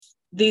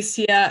this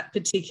year,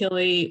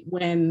 particularly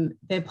when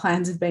their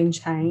plans have been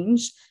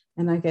changed,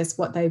 and I guess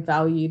what they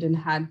valued and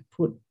had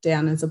put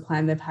down as a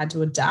plan, they've had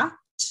to adapt.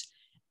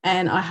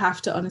 And I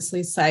have to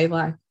honestly say,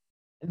 like,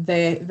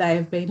 they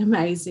have been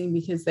amazing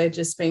because they've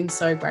just been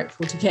so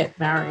grateful to get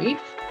married.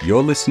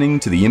 You're listening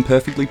to the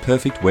Imperfectly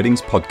Perfect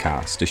Weddings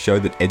podcast, a show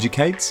that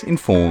educates,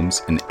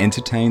 informs, and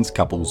entertains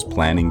couples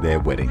planning their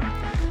wedding.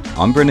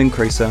 I'm Brendan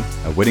Creaser,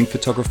 a wedding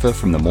photographer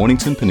from the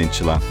Mornington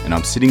Peninsula, and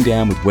I'm sitting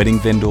down with wedding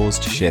vendors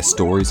to share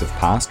stories of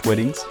past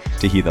weddings,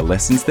 to hear the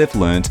lessons they've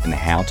learned and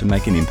how to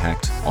make an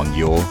impact on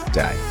your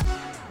day.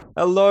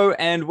 Hello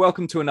and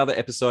welcome to another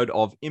episode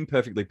of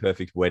Imperfectly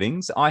Perfect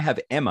Weddings. I have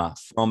Emma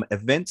from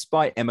Events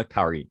by Emma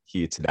Curry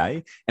here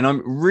today, and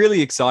I'm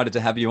really excited to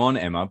have you on,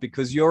 Emma,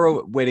 because you're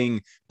a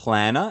wedding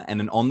planner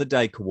and an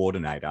on-the-day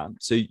coordinator.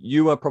 So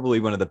you are probably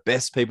one of the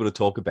best people to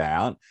talk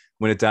about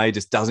when a day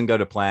just doesn't go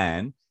to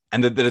plan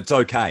and that it's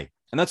okay.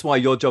 And that's why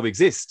your job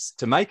exists,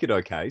 to make it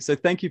okay. So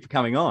thank you for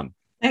coming on.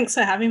 Thanks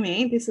for having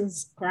me. This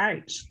is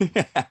great.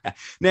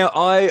 Now,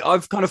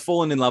 I've kind of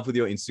fallen in love with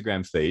your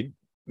Instagram feed,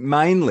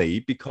 mainly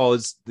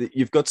because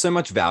you've got so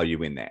much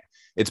value in there.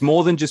 It's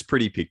more than just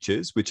pretty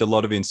pictures, which a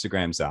lot of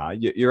Instagrams are.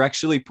 You're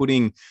actually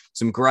putting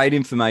some great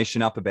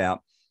information up about,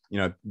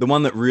 the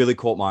one that really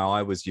caught my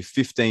eye was your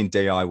 15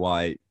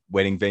 DIY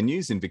wedding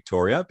venues in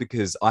Victoria,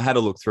 because I had a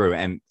look through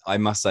and I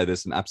must say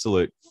there's some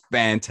absolute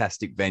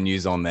fantastic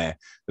venues on there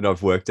that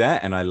I've worked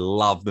at and I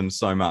love them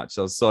so much.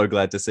 So I was so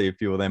glad to see a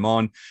few of them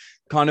on.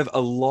 Kind of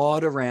a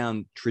lot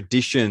around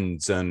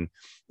traditions, and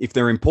if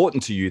they're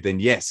important to you,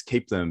 then yes,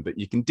 keep them, but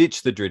you can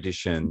ditch the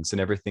traditions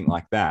and everything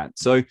like that.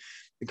 So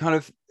kind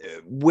of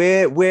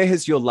where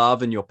has your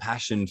love and your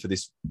passion for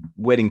this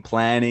wedding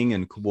planning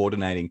and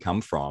coordinating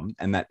come from,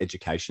 and that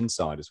education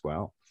side as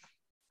well?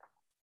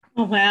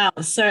 Oh, wow.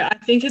 So I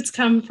think it's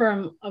come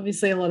from,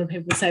 obviously a lot of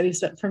people say this,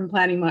 but from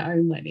planning my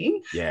own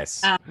wedding.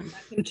 Yes. Back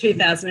in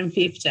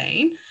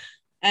 2015.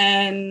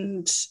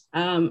 And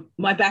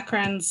my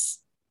background's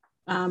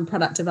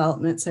product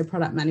development, so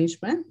product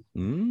management.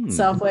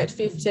 So I've worked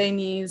 15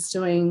 years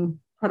doing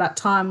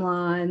product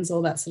timelines,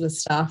 all that sort of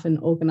stuff, and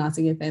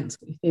organising events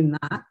within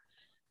that.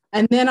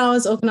 And then I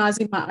was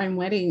organising my own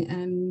wedding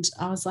and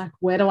I was like,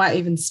 where do I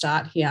even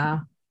start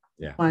here?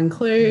 Yeah. I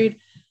include,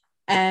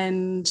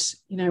 and,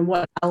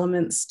 what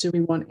elements do we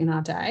want in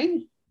our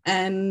day?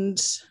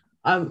 And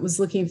I was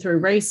looking through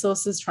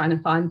resources, trying to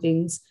find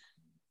things,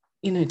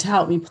 to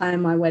help me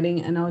plan my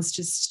wedding. And I was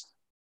just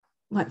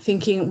like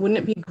thinking, wouldn't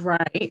it be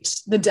great?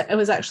 It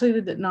was actually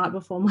the night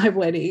before my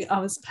wedding. I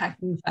was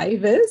packing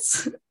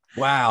favors.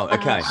 Wow.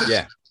 Okay.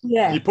 Yeah.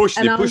 Yeah. You pushed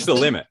the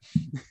limit.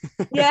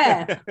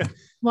 Yeah.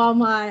 While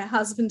my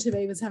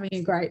husband-to-be was having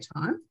a great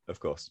time. Of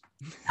course.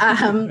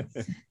 I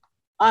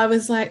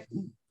was like,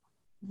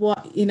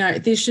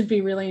 this should be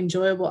really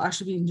enjoyable. I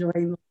should be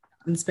enjoying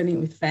and spending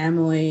it with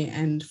family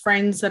and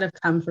friends that have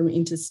come from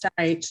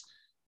interstate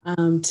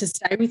to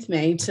stay with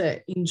me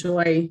to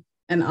enjoy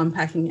and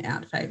unpacking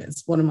out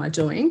favors. What am I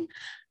doing?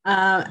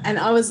 And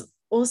I was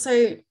also,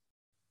 am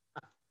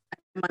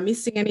I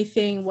missing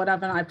anything? What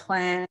haven't I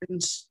planned?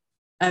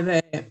 Have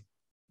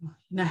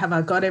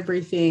I got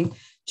everything?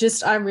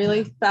 I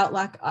really felt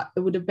like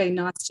it would have been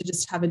nice to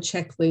just have a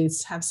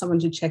checklist, have someone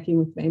to check in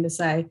with me to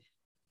say,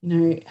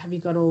 have you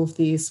got all of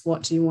this?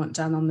 What do you want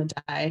done on the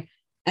day?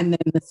 And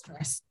then the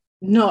stress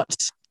not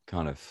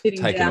kind of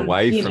taken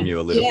away from you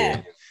a little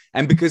bit.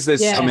 And because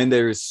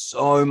there is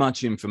so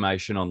much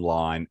information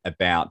online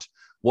about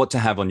what to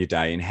have on your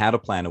day and how to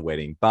plan a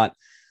wedding. But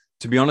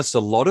to be honest, a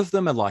lot of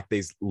them are like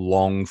these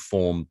long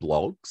form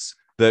blogs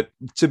that,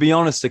 to be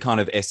honest, are kind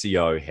of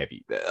SEO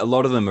heavy. A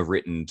lot of them are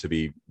written to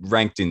be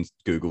ranked in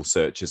Google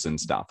searches and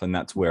stuff. And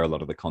that's where a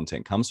lot of the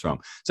content comes from.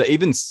 So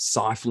even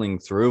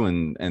siphoning through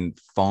and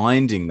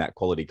finding that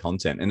quality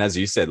content. And as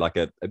you said, like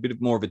a bit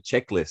more of a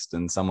checklist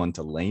and someone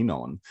to lean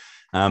on.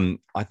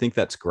 I think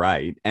that's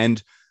great.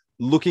 And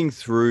looking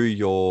through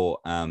your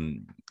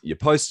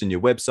post and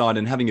your website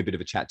and having a bit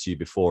of a chat to you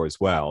before as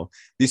well,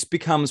 this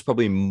becomes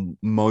probably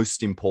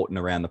most important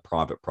around the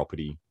private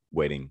property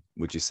wedding,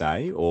 would you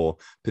say, or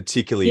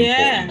particularly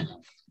important?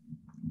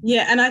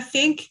 Yeah, and I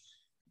think,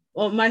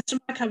 most of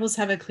my couples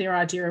have a clear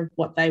idea of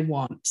what they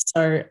want.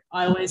 So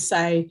I always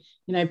say,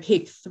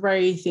 pick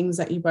 3 things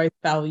that you both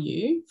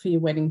value for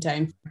your wedding day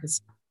and focus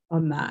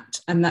on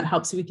that. And that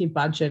helps you with your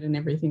budget and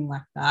everything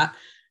like that.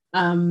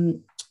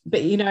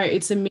 But,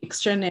 it's a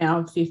mixture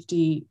now of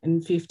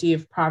 50-50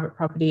 of private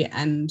property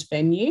and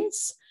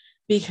venues,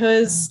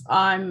 because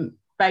I'm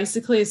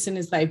basically, as soon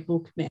as they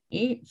book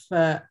me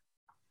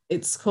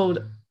it's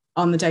called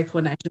on the day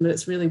coordination, but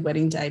it's really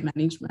wedding day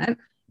management.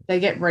 They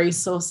get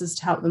resources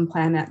to help them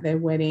plan out their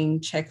wedding,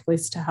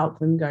 checklists to help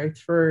them go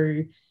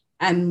through,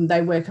 and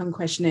they work on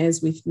questionnaires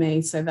with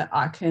me so that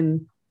I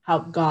can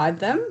help guide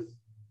them.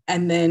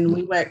 And then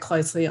we work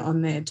closely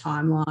on their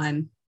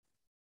timeline.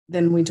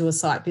 Then we do a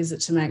site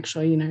visit to make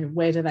sure,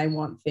 where do they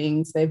want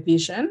things, their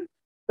vision.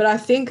 But I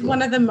think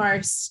one of the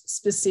most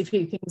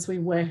specific things we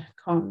work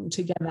on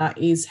together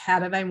is, how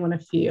do they want to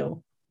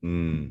feel?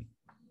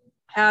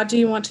 how do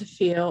you want to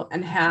feel,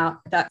 and how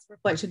that's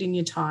reflected in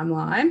your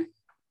timeline,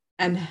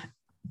 and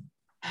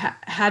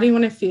how do you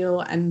want to feel,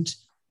 and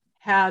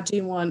how do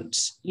you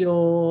want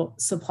your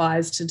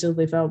suppliers to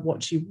deliver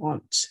what you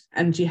want?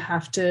 And you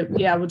have to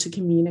be able to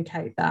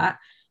communicate that.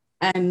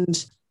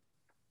 And,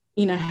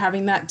 you know,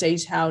 having that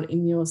detailed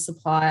in your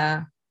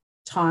supplier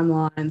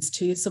timelines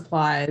to your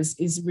suppliers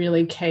is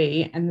really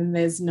key. And then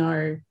there's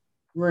no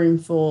room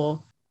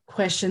for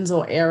questions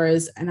or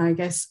errors. And I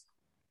guess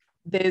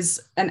there's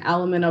an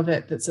element of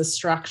it that's a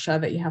structure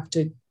that you have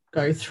to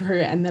go through.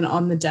 And then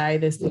on the day,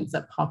 there's things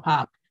that pop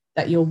up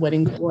that your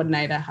wedding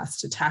coordinator has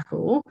to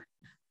tackle.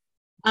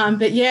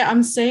 But yeah,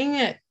 I'm seeing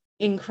it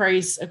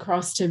increase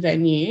across to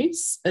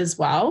venues as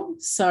well.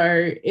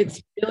 So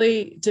it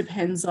really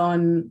depends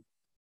on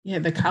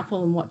the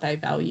couple and what they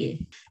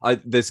value.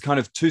 There's kind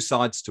of two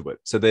sides to it.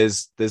 So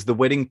there's the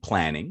wedding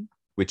planning,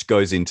 which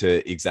goes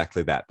into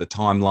exactly that, the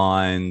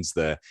timelines,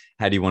 the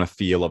how do you want to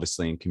feel,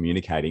 obviously, in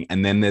communicating.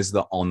 And then there's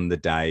the on the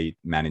day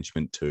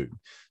management too.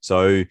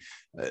 So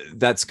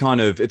that's kind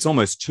of, it's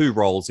almost two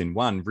roles in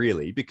one,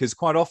 really, because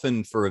quite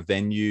often for a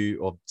venue,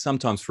 or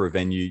sometimes for a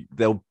venue,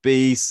 there'll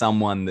be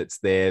someone that's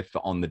there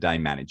for on the day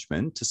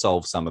management to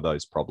solve some of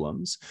those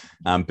problems.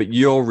 But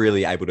you're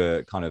really able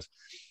to kind of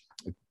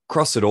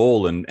cross it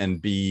all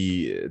and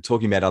be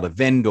talking about other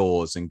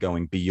vendors and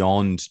going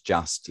beyond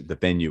just the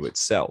venue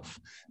itself.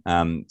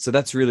 So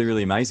that's really,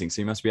 really amazing.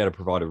 So you must be able to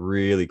provide a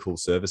really cool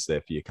service there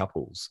for your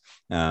couples.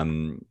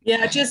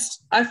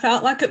 I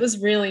felt like it was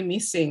really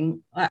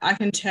missing. I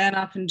can turn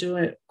up and do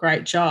a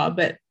great job,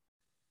 but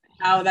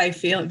how they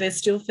feel, they're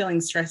still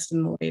feeling stressed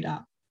in the lead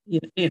up.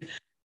 So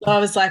I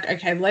was like,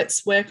 okay,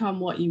 let's work on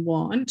what you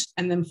want.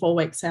 And then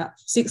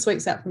 6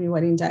 weeks out from your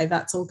wedding day,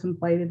 that's all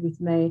completed with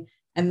me.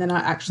 And then I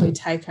actually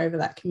take over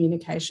that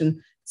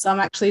communication. So I'm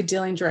actually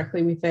dealing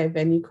directly with their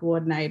venue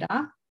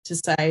coordinator to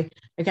say,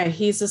 okay,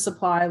 here's the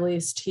supply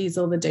list, here's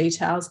all the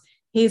details,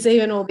 here's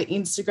even all the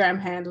Instagram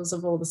handles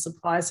of all the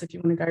suppliers. So if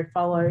you want to go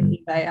follow,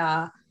 here they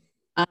are.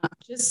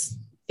 Just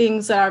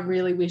things that I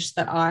really wish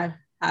that I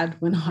had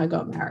when I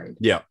got married.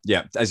 Yeah.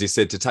 As you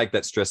said, to take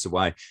that stress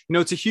away. You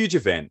know, it's a huge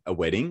event, a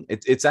wedding.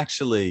 It's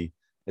actually...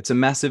 it's a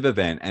massive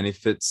event. And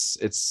if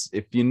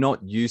if you're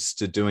not used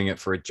to doing it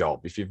for a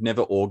job, if you've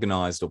never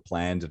organized or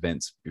planned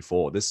events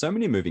before, there's so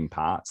many moving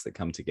parts that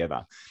come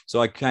together.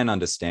 So I can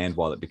understand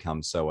why it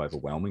becomes so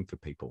overwhelming for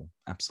people.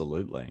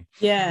 Absolutely.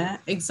 Yeah,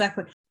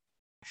 exactly.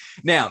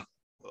 Now,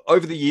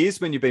 over the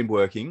years when you've been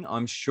working,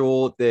 I'm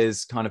sure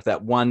there's kind of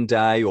that one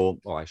day, or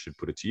I should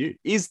put it to you,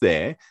 is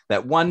there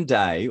that one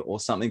day or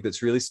something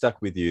that's really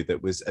stuck with you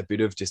that was a bit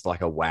of just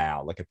like a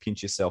wow, like a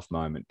pinch yourself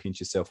moment, pinch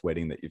yourself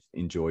wedding that you've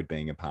enjoyed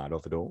being a part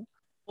of it all?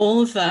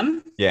 All of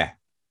them. Yeah.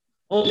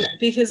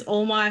 Because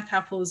all my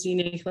couples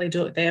uniquely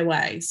do it their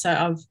way. So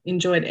I've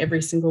enjoyed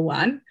every single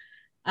one.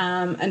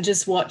 And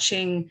just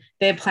watching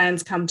their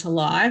plans come to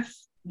life.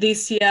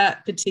 This year,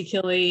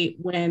 particularly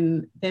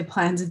when their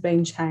plans have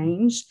been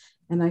changed,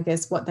 and I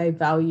guess what they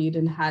valued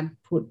and had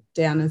put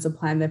down as a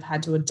plan, they've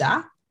had to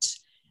adapt.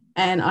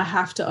 And I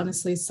have to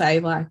honestly say,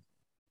 like,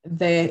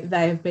 they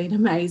have been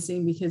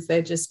amazing because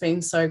they've just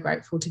been so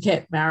grateful to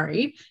get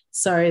married.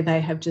 So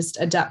they have just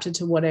adapted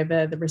to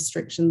whatever the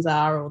restrictions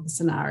are or the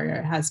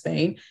scenario has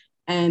been.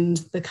 And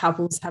the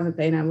couples haven't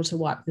been able to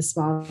wipe the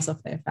smiles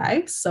off their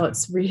face. So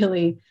it's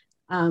really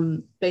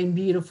been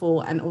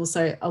beautiful and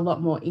also a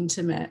lot more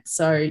intimate.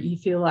 So you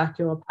feel like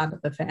you're a part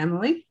of the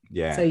family.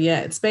 Yeah. So yeah,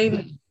 it's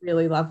been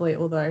really lovely,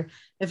 although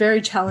a very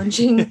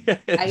challenging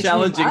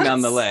challenging months.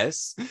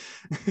 Nonetheless.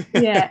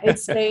 Yeah,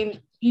 it's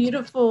been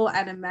beautiful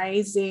and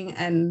amazing.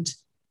 And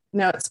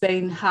it's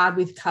been hard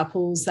with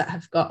couples that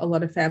have got a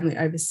lot of family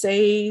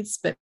overseas,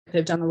 but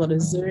they've done a lot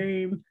of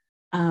Zoom.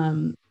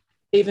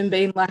 Even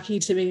been lucky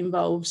to be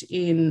involved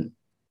in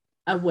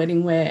a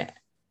wedding where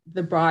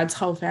the bride's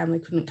whole family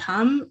couldn't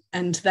come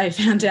and they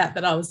found out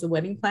that I was the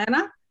wedding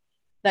planner.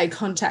 They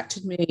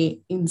contacted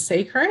me in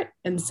secret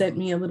and sent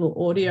me a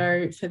little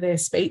audio for their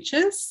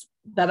speeches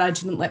that I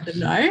didn't let them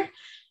know.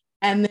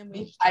 And then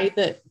we played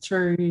it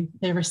through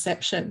their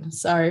reception.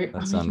 So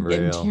that's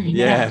unreal.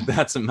 Yeah,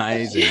 that's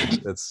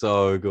amazing. That's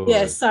so good.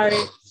 Yeah, so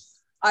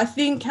I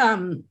think,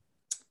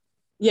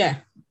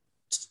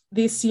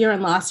 this year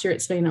and last year,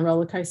 it's been a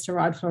roller coaster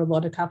ride for a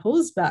lot of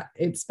couples, but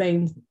it's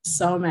been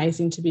so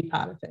amazing to be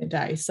part of their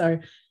day. So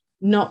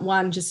not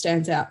one just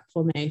stands out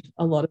for me.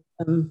 A lot of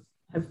them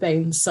have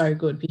been so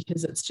good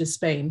because it's just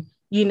been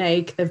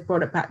unique. They've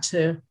brought it back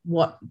to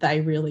what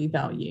they really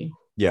value.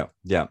 Yeah.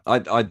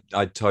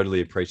 I totally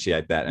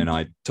appreciate that. And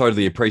I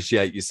totally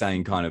appreciate you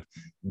saying kind of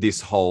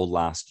this whole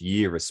last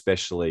year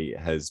especially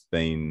has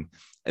been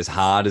as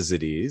hard as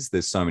it is,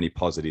 there's so many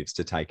positives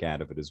to take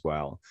out of it as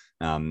well.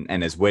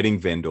 And as wedding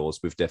vendors,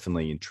 we've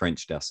definitely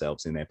entrenched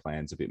ourselves in their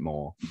plans a bit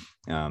more.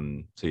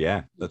 So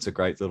yeah, that's a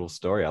great little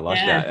story. I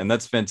like that. And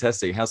that's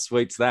fantastic. How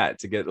sweet's that,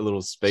 to get a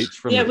little speech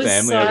from the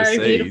family overseas?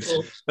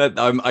 Beautiful. But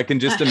I can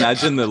just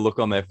imagine the look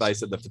on their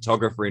face that the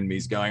photographer in me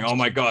is going, oh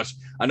my gosh,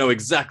 I know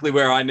exactly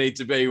where I need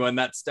to be when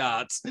that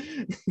starts.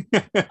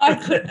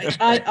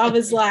 I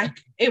was like,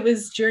 it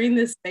was during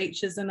the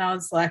speeches and I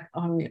was like,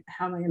 oh,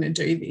 how am I going to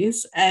do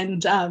this?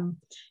 And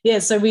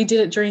so we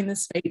did it during the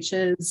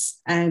speeches,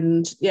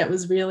 and yeah, it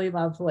was really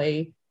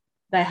lovely.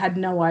 They had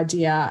no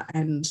idea,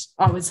 and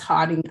I was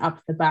hiding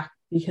up the back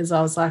because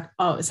I was like,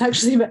 oh, it's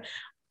actually, but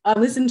I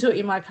listened to it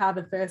in my car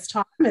the first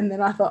time, and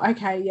then I thought,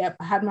 okay, yep,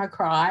 I had my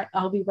cry,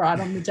 I'll be right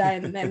on the day.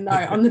 And then no,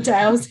 on the day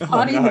I was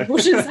hiding in the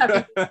bushes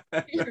having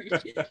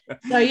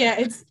so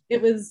yeah,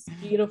 it was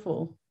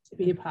beautiful to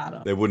be a part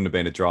of. There wouldn't have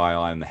been a dry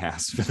eye in the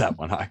house for that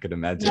one, I could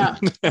imagine. No,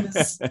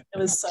 it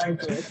was so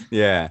good.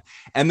 Yeah.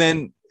 And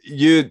then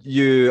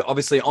you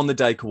obviously on the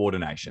day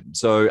coordination.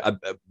 So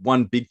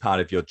one big part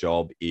of your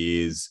job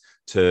is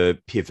to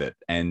pivot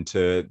and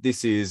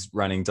this is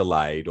running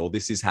delayed, or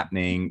this is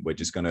happening, we're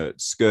just going to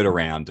skirt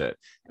around it.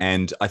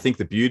 And I think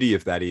the beauty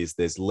of that is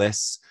there's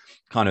less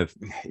kind of,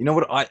 you know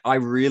what, I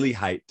really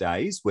hate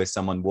days where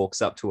someone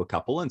walks up to a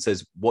couple and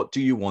says, what do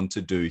you want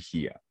to do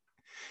here?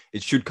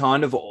 It should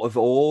kind of have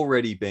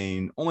already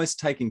been almost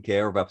taken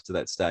care of up to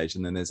that stage.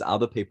 And then there's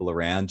other people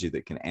around you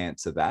that can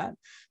answer that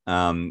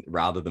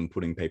rather than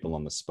putting people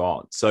on the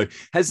spot. So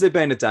has there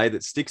been a day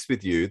that sticks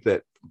with you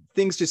that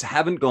things just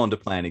haven't gone to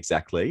plan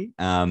exactly,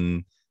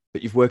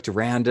 but you've worked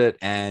around it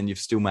and you've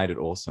still made it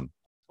awesome?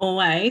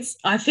 Always.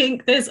 I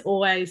think there's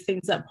always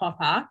things that pop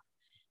up.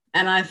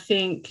 And I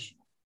think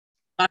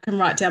I can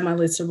write down my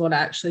list of what I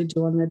actually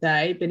do on the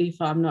day, but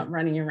if I'm not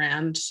running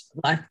around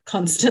like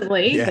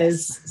constantly,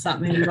 there's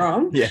something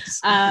wrong. Yes.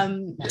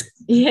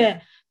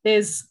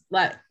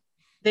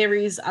 There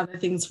is other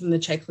things from the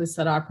checklist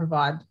that I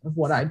provide of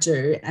what I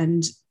do,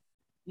 and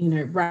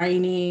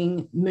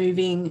raining,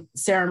 moving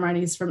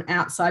ceremonies from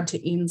outside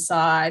to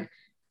inside,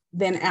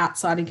 then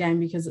outside again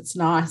because it's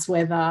nice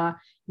weather,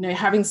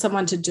 having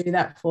someone to do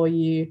that for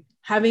you.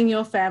 Having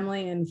your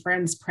family and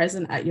friends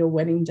present at your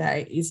wedding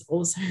day is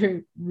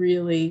also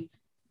really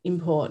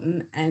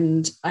important.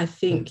 And I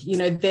think,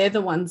 they're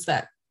the ones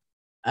that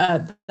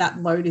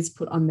that load is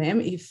put on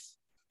them. If,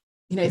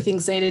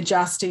 things need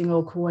adjusting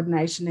or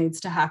coordination needs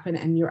to happen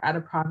and you're at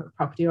a private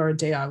property or a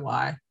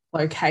DIY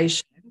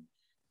location,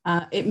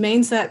 it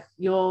means that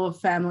your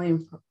family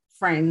and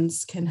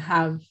friends can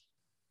have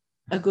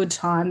a good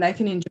time. They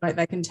can enjoy it.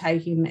 They can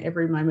take in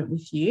every moment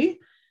with you.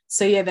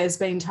 So, yeah, there's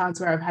been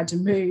times where I've had to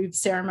move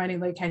ceremony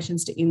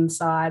locations to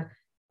inside,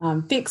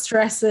 fix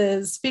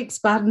dresses, fix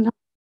buttonholes.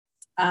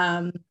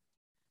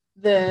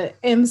 The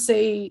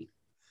MC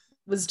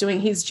was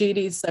doing his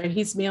duties, so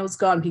his meal's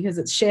gone because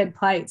it's shared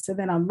plates. So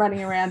then I'm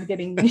running around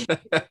getting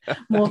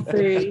more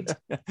food.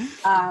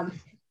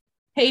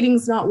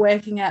 Heating's not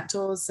working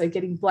outdoors, so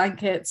getting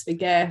blankets for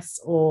guests,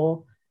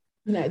 or,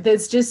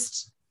 there's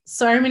just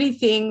so many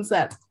things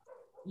that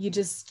you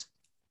just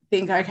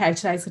think, okay,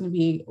 today's going to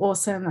be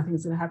awesome,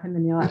 nothing's going to happen.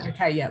 Then you're like,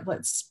 okay, yeah,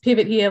 let's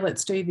pivot here,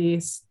 let's do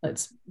this,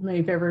 let's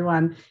move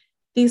everyone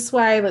this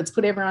way, let's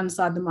put everyone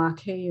inside the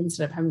marquee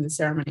instead of having the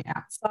ceremony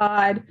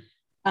outside.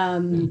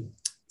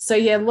 So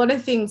yeah, a lot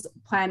of things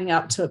planning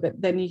up to it,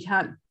 but then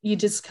you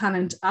just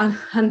can't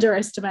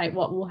underestimate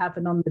what will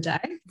happen on the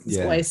day. There's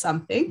always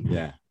something.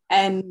 Yeah.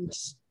 And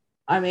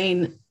I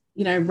mean,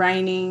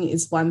 raining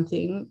is one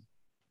thing,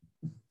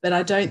 but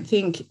I don't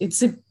think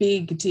it's a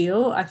big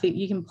deal. I think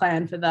you can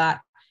plan for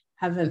that,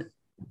 have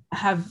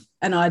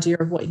an idea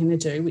of what you're going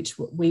to do, which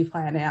we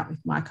plan out with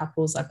my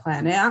couples. I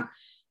plan out,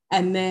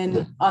 and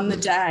then on the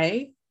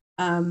day,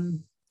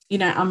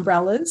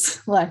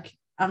 umbrellas.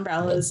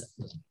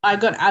 I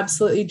got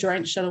absolutely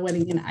drenched at a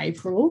wedding in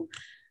April,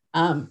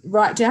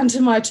 right down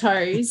to my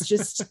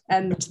toes.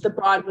 And the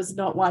bride was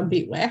not one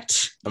bit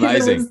wet.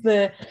 Amazing.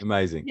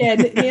 Amazing. Yeah,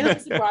 neither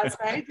was the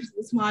bridesmaid. It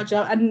was my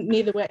job, and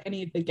neither were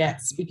any of the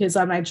guests, because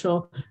I made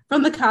sure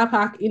from the car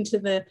park into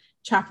the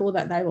chapel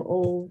that they were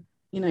all,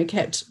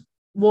 kept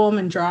warm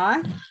and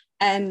dry.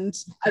 And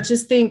I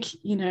just think,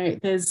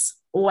 there's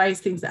always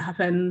things that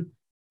happen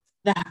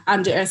that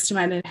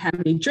underestimated how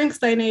many drinks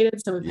they needed.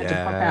 So we've had to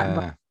pop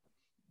out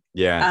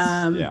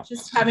and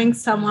just having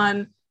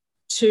someone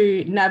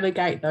to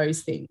navigate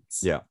those things.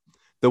 Yeah.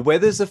 The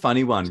weather's a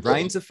funny one.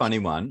 Rain's a funny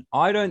one.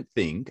 I don't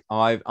think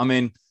I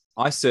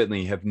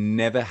certainly have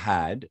never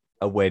had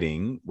a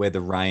wedding where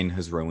the rain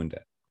has ruined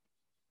it.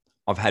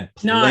 I've had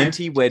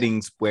plenty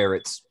weddings where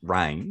it's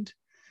rained,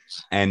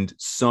 and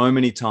so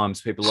many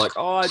times people are like,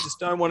 oh, I just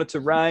don't want it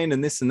to rain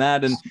and this and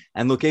that.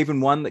 And look,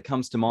 even one that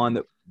comes to mind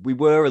that we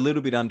were a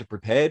little bit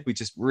underprepared. We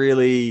just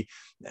really,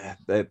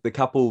 the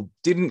couple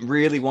didn't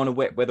really want a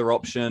wet weather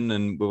option.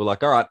 And we were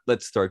like, all right,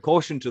 let's throw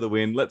caution to the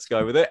wind. Let's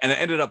go with it. And it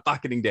ended up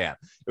bucketing down.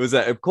 It was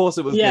of course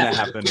it was going to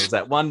happen. It was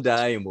that one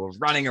day and we were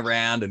running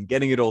around and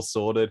getting it all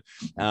sorted.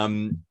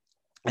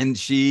 And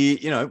she,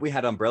 we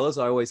had umbrellas.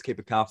 I always keep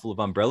a car full of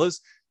umbrellas.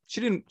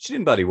 She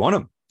didn't bloody want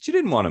them. She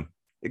didn't want them.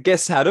 The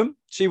guests had them.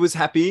 She was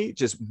happy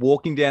just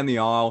walking down the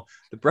aisle.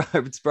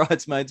 The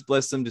bridesmaids,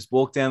 bless them, just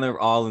walked down the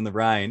aisle in the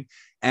rain.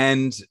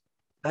 And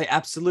they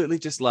absolutely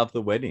just love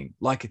the wedding.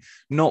 Like,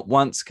 not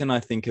once can I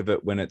think of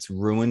it when it's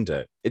ruined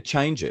it. It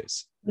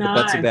changes. No. But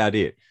that's about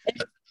it.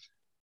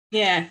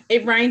 Yeah,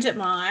 it rained at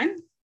mine.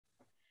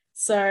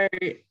 So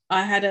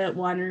I had a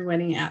winery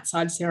wedding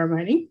outside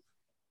ceremony.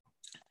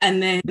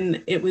 And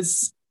then it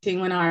was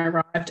when I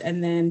arrived,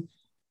 and then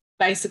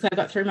basically I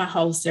got through my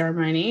whole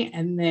ceremony,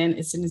 and then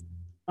as soon as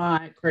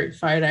my group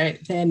photo,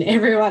 then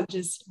everyone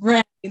just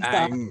ran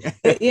inside.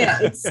 Yeah,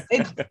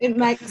 it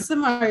makes the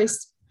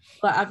most,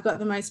 like, I've got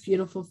the most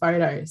beautiful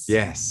photos.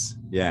 Yes.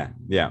 Yeah.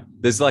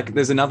 There's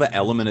another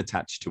element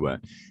attached to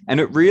it. And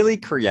it really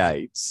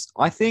creates,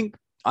 I think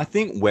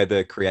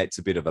weather creates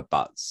a bit of a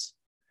buzz.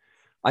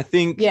 I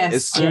think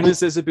as soon as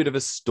there's a bit of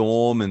a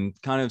storm and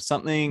kind of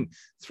something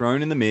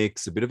thrown in the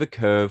mix, a bit of a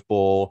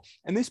curveball,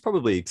 and this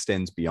probably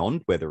extends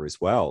beyond weather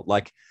as well.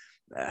 Like,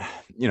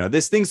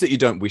 there's things that you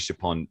don't wish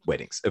upon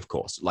weddings, of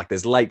course. Like,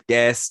 there's late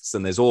guests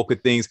and there's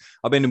awkward things.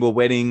 I've been to a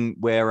wedding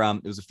where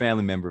it was a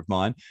family member of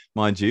mine,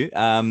 mind you,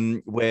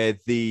 where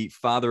the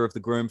father of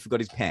the groom forgot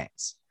his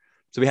pants.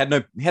 So he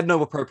had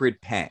no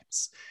appropriate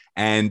pants.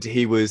 And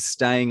he was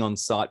staying on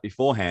site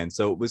beforehand.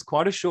 So it was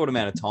quite a short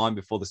amount of time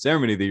before the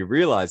ceremony that he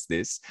realized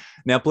this.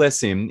 Now, bless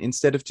him,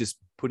 instead of just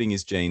putting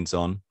his jeans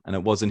on, and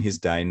it wasn't his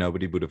day,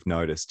 nobody would have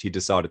noticed, he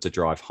decided to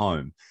drive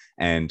home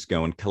and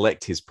go and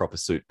collect his proper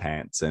suit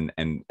pants and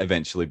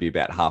eventually be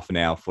about half an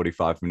hour,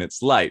 45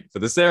 minutes late for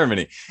the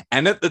ceremony.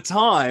 And at the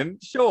time,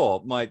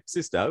 sure, my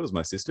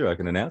sister, I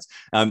can announce,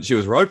 she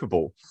was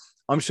ropeable.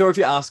 I'm sure if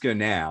you ask her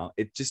now,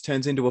 it just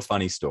turns into a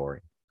funny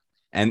story.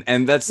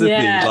 And that's the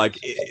thing, like,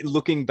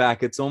 looking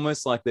back, it's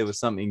almost like there was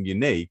something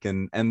unique,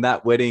 and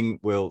that wedding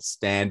will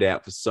stand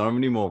out for so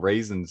many more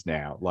reasons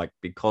now, like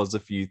because a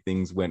few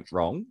things went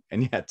wrong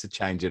and you had to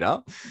change it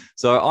up.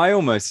 So I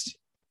almost,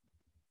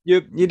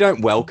 you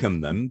don't welcome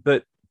them,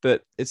 but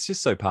it's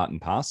just so part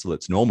and parcel.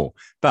 It's normal.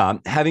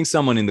 But having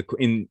someone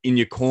in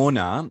your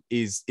corner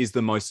is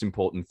the most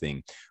important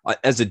thing.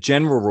 As a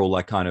general rule,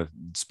 I kind of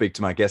speak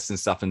to my guests and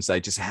stuff and say,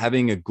 just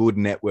having a good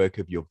network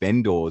of your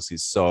vendors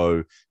is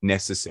so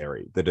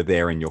necessary that are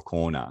there in your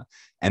corner.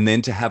 And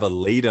then to have a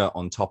leader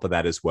on top of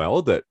that as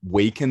well, that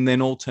we can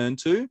then all turn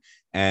to.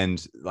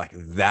 And like,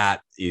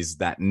 that is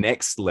that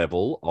next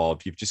level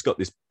of, you've just got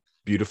this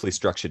beautifully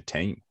structured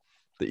team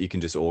that you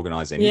can just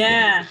organize anything.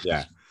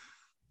 Yeah.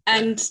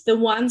 And the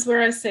ones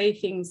where I see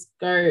things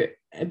go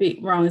a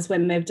bit wrong is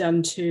when they've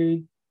done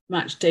too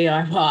much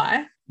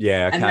DIY.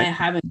 Yeah, okay. And they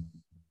haven't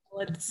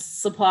a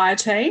supply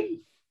team.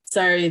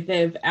 So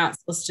they've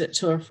outsourced it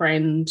to a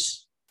friend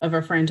of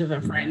a friend of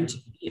a friend.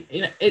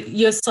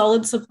 Your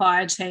solid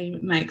supplier team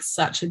makes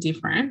such a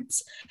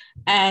difference.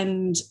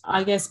 And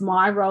I guess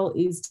my role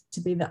is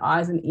to be the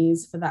eyes and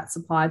ears for that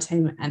supply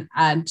team and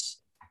add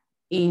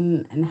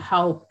in and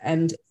help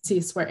and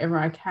assist wherever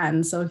I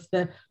can. So if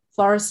the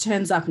florist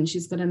turns up and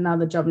she's got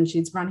another job and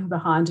she's running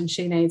behind and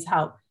she needs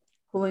help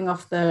pulling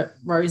off the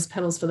rose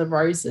petals for the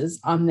roses,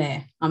 I'm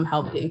there, I'm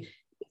helping.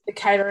 If the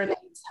caterer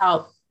needs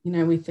help,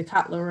 with the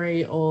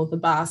cutlery, or the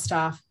bar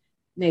staff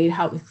need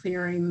help with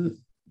clearing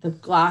the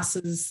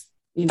glasses,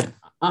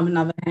 I'm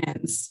another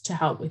hands to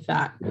help with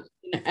that.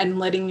 And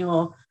letting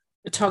your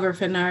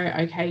photographer know,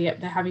 okay, yep,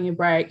 they're having a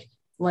break.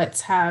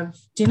 Let's have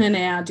dinner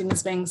now.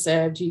 Dinner's being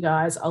served, you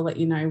guys. I'll let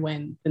you know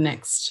when the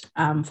next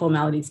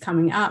formality is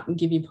coming up and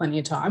give you plenty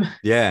of time.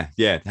 Yeah.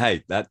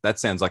 Hey, that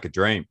sounds like a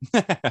dream.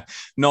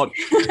 Not,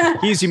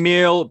 here's your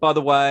meal. By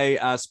the way,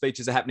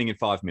 speeches are happening in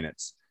 5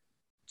 minutes.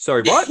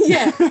 Sorry, what?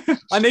 Yeah.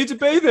 I need to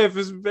be there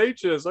for some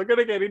features. I got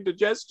to get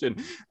indigestion.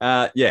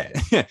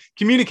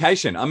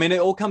 Communication. I mean, it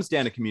all comes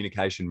down to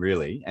communication,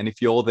 really. And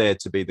if you're there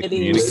to be the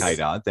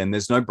communicator, then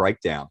there's no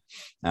breakdown.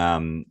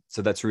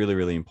 So that's really,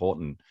 really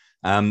important.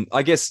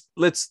 I guess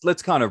let's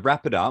kind of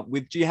wrap it up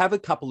with, do you have a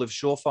couple of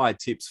surefire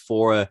tips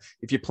for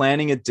if you're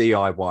planning a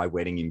DIY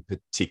wedding in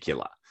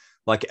particular?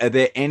 Like, are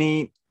there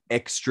any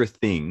extra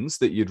things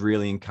that you'd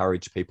really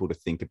encourage people to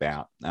think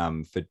about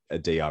for a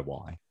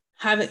DIY?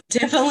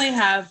 Definitely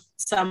have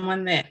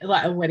someone there,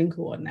 like a wedding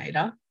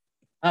coordinator.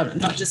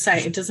 Not just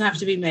saying it doesn't have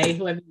to be me,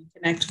 whoever you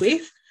connect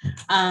with.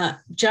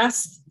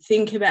 Just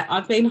think about,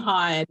 I've been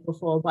hired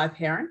before by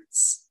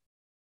parents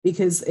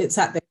because it's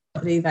at their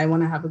property, they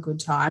want to have a good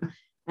time.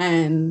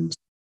 And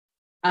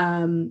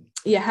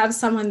have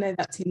someone there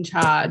that's in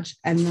charge,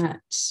 and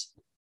that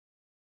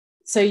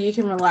so you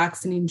can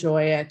relax and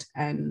enjoy it,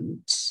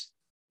 and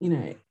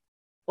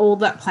all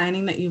that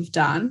planning that you've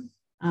done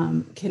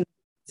can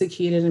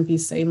execute it and be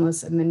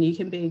seamless, and then you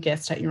can be a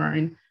guest at your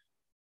own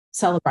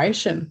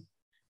celebration.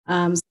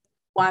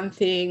 One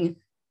thing.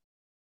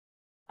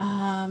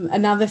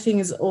 Another thing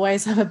is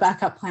always have a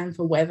backup plan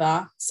for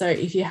weather. So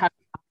if you have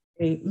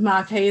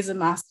marquee is a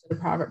must at a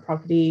private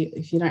property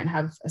if you don't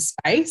have a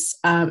space,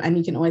 and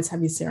you can always have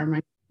your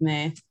ceremony in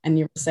there and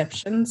your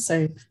reception,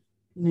 so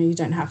you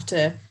don't have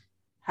to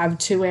have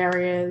 2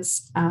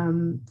 areas.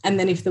 And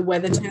then if the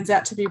weather turns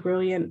out to be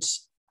brilliant,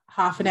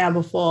 half an hour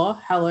before,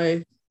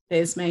 hello,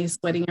 there's me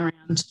sweating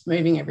around,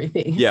 moving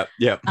everything. Yep.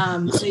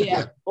 So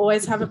yeah,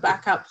 always have a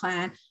backup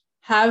plan.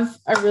 Have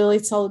a really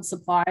solid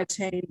supplier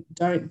team.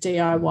 Don't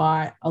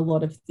DIY a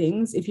lot of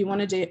things. If you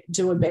want to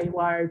do a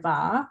BYO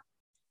bar,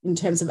 in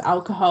terms of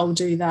alcohol,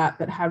 do that,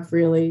 but have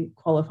really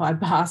qualified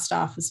bar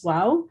staff as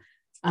well.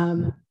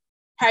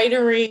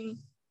 Catering,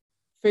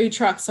 food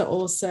trucks are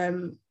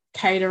awesome.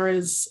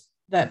 Caterers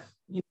that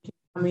can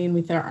come in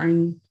with their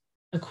own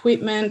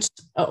equipment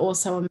are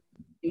also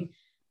amazing.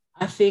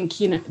 I think,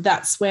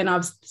 that's when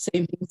I've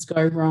seen things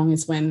go wrong,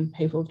 is when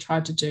people have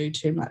tried to do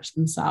too much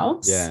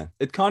themselves. Yeah.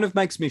 It kind of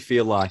makes me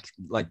feel like,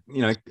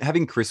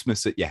 having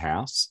Christmas at your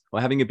house or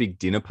having a big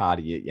dinner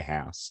party at your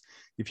house.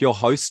 If you're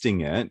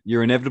hosting it,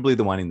 you're inevitably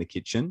the one in the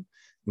kitchen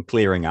and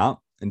clearing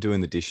up and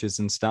doing the dishes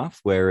and stuff.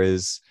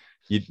 Whereas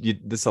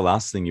that's the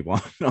last thing you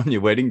want on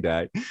your wedding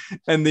day.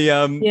 And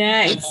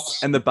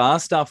and the bar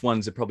staff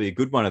ones are probably a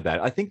good one of that.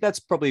 I think that's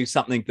probably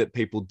something that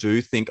people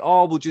do think,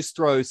 oh, we'll just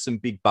throw some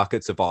big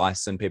buckets of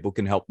ice and people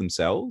can help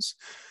themselves.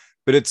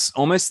 But it's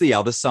almost the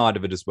other side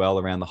of it as well,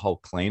 around the whole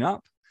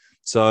cleanup.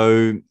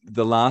 So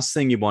the last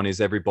thing you want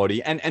is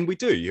everybody, and we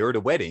do, you're at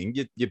a wedding,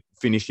 you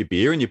finish your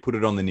beer and you put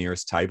it on the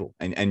nearest table,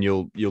 and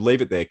you'll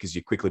leave it there because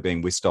you're quickly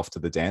being whisked off to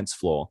the dance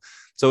floor.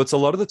 So it's a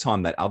lot of the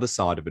time that other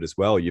side of it as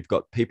well. You've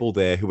got people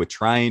there who are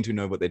trained, who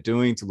know what they're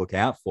doing, to look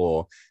out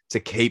for, to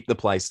keep the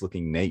place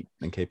looking neat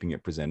and keeping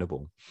it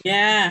presentable.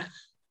 Yeah.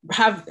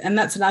 And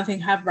that's another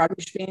thing, have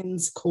rubbish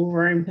bins, cool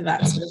room for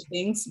that sort of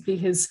things,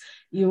 because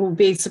you will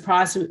be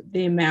surprised with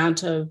the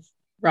amount of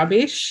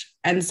rubbish,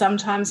 and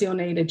sometimes you'll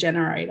need a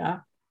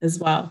generator as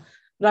well.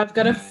 But I've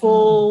got a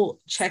full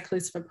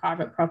checklist for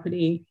private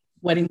property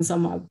weddings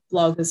on my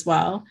blog as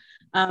well.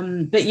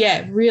 But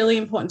yeah, really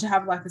important to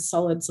have like a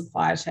solid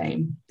supplier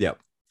team. Yep.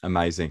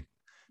 Amazing.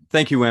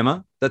 Thank you,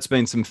 Emma. That's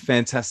been some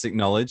fantastic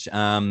knowledge.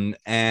 And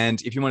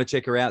if you want to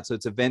check her out, so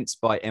it's Events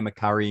by Emma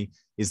Curry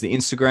is the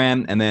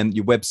Instagram, and then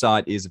your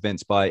website is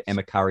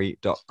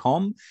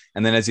eventsbyemmacurry.com.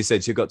 And then, as you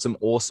said, you've got some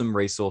awesome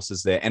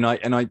resources there. And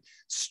I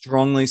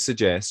strongly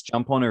suggest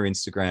jump on her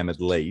Instagram at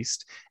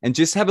least and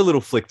just have a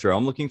little flick through.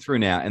 I'm looking through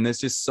now, and there's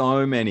just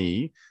so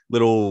many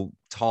little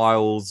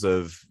tiles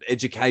of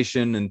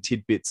education and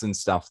tidbits and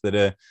stuff that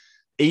are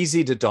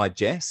easy to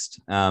digest,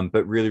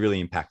 but really,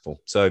 really impactful.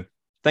 So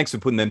thanks for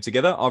putting them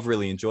together. I've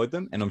really enjoyed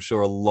them, and I'm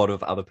sure a lot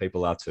of other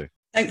people are too.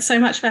 Thanks so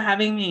much for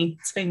having me.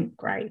 It's been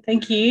great.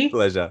 Thank you.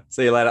 Pleasure.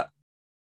 See you later.